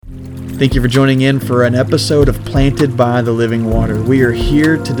Thank you for joining in for an episode of Planted by the Living Water. We are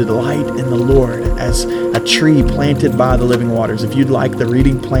here to delight in the Lord as a tree planted by the living waters. If you'd like the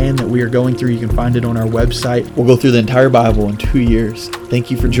reading plan that we are going through, you can find it on our website. We'll go through the entire Bible in 2 years. Thank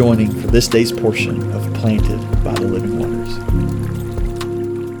you for joining for this day's portion of Planted by the Living Waters.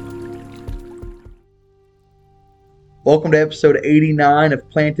 Welcome to episode 89 of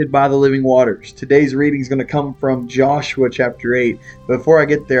Planted by the Living Waters. Today's reading is going to come from Joshua chapter 8. Before I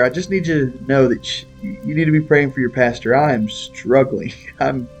get there, I just need you to know that you need to be praying for your pastor. I am struggling.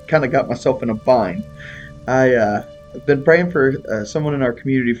 I'm kind of got myself in a bind. I've been praying for someone in our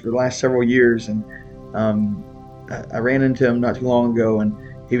community for the last several years, and I ran into him not too long ago, and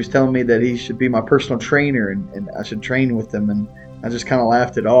he was telling me that he should be my personal trainer and I should train with him, and I just kind of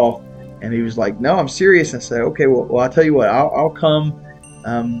laughed it off. And he was like, "No, I'm serious." I said, "Okay, well, I'll tell you what. I'll come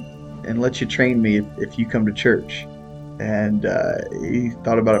and let you train me if you come to church." And he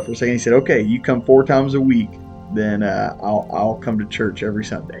thought about it for a second. He said, "Okay, you come 4 times a week, then I'll come to church every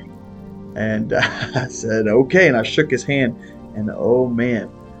Sunday." And I said, "Okay." And I shook his hand. And oh man,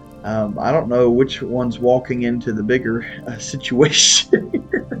 I don't know which one's walking into the bigger situation.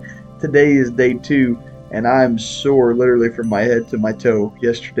 Today is day 2. And I'm sore literally from my head to my toe.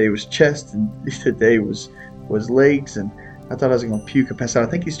 Yesterday was chest, and today was legs, and I thought I was going to puke and pass out. I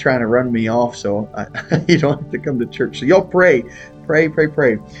think he's trying to run me off, so you don't have to come to church. So y'all pray. All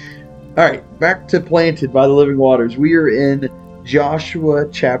right, back to Planted by the Living Waters. We are in Joshua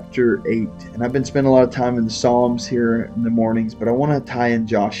chapter 8, and I've been spending a lot of time in the Psalms here in the mornings, but I want to tie in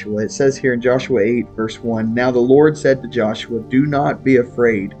Joshua. It says here in Joshua 8, verse 1, "Now the Lord said to Joshua, 'Do not be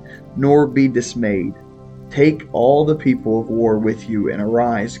afraid, nor be dismayed. Take all the people of war with you, and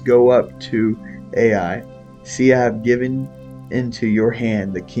arise, go up to Ai. See, I have given into your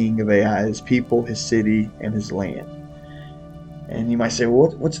hand the king of Ai, his people, his city, and his land.'" And you might say,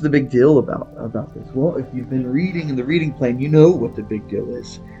 well, what's the big deal about this? Well, if you've been reading in the reading plan, you know what the big deal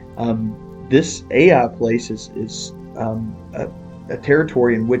is. This Ai place is a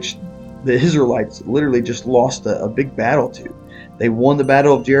territory in which the Israelites literally just lost a big battle to. They won the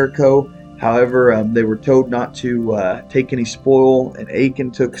Battle of Jericho. However, they were told not to take any spoil, and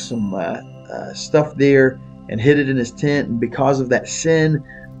Achan took some stuff there and hid it in his tent. And because of that sin,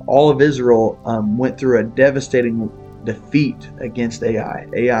 all of Israel went through a devastating defeat against Ai.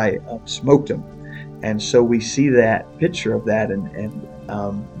 Ai smoked them. And so we see that picture of that. And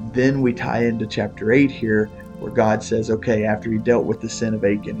then we tie into chapter 8 here, where God says, okay, after he dealt with the sin of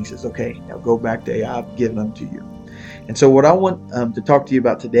Achan, he says, okay, now go back to Ai, I've given them to you. And so what I want to talk to you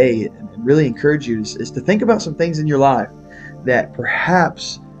about today and really encourage you is to think about some things in your life that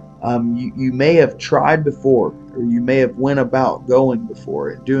perhaps you may have tried before, or you may have went about going before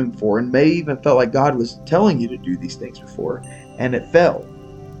and doing before, and may even felt like God was telling you to do these things before, and it failed,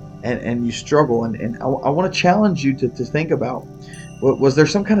 and you struggle. And I want to challenge you to think about, was there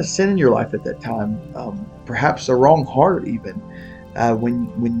some kind of sin in your life at that time, perhaps a wrong heart even,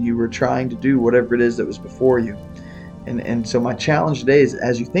 when you were trying to do whatever it is that was before you. And so my challenge today is,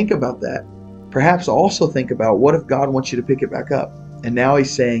 as you think about that, perhaps also think about, what if God wants you to pick it back up? And now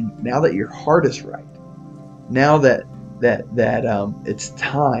he's saying, now that your heart is right, now that it's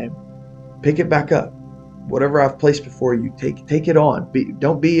time, pick it back up. Whatever I've placed before you, take it on.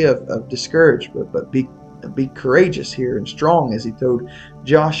 Don't be discouraged, but be courageous here and strong, as he told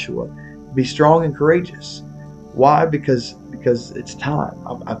Joshua. Be strong and courageous. Why? Because it's time.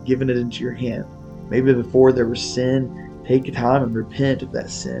 I've given it into your hand. Maybe before there was sin, take time and repent of that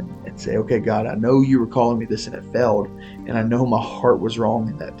sin and say, okay, God, I know you were calling me this and it failed, and I know my heart was wrong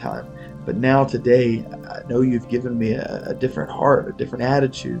in that time. But now today, I know you've given me a different heart, a different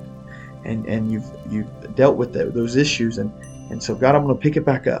attitude, and you've dealt with those issues. And so, God, I'm going to pick it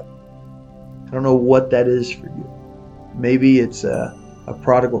back up. I don't know what that is for you. Maybe it's a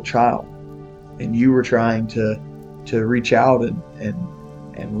prodigal child, and you were trying to reach out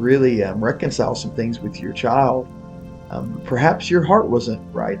and really reconcile some things with your child. Perhaps your heart wasn't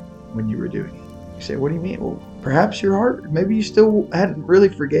right when you were doing it. You say, what do you mean? Well, perhaps your heart, maybe you still hadn't really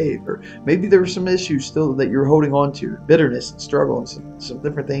forgave, or maybe there were some issues still that you're holding on to, bitterness and struggle and some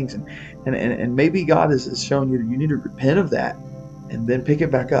different things. And maybe God has shown you that you need to repent of that and then pick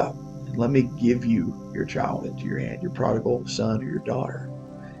it back up. And let me give you your child into your hand, your prodigal son or your daughter.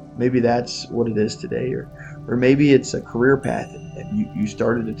 Maybe that's what it is today. Or maybe it's a career path, and you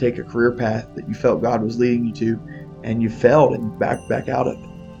started to take a career path that you felt God was leading you to, and you failed and backed back out of it.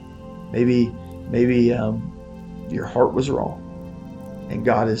 Maybe your heart was wrong, and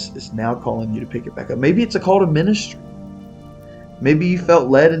God is now calling you to pick it back up. Maybe it's a call to ministry. Maybe you felt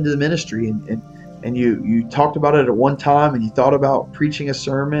led into the ministry, and and you talked about it at one time, and you thought about preaching a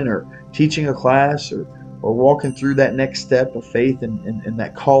sermon or teaching a class, or walking through that next step of faith and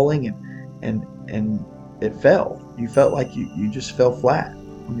that calling, and it fell. You felt like you just fell flat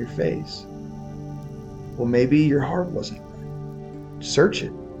on your face. Well, maybe your heart wasn't right. Search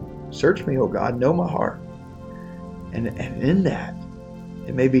it. Search me, oh God, know my heart. And in that,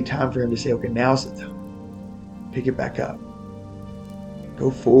 it may be time for him to say, okay, now's the time. Pick it back up.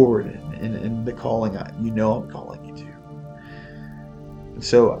 Go forward in the calling I'm calling you to. And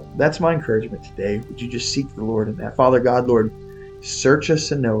so that's my encouragement today. Would you just seek the Lord in that? Father God, Lord, search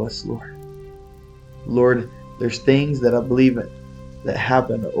us and know us, Lord. Lord, there's things that I believe that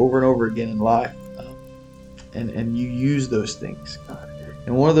happen over and over again in life. And you use those things, God.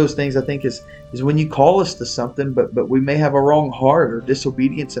 And one of those things I think is when you call us to something, but we may have a wrong heart or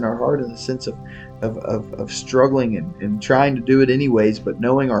disobedience in our heart, in the sense of struggling and trying to do it anyways, but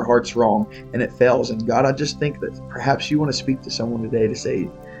knowing our heart's wrong and it fails. And God, I just think that perhaps you want to speak to someone today to say,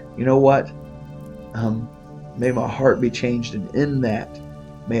 you know what? May my heart be changed, and in that,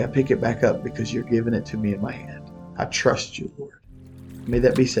 may I pick it back up because you're giving it to me in my hand. I trust you, Lord. May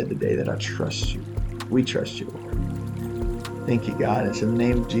that be said today, that I trust you. We trust you, Lord. Thank you, God. It's in the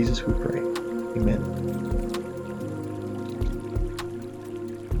name of Jesus we pray. Amen.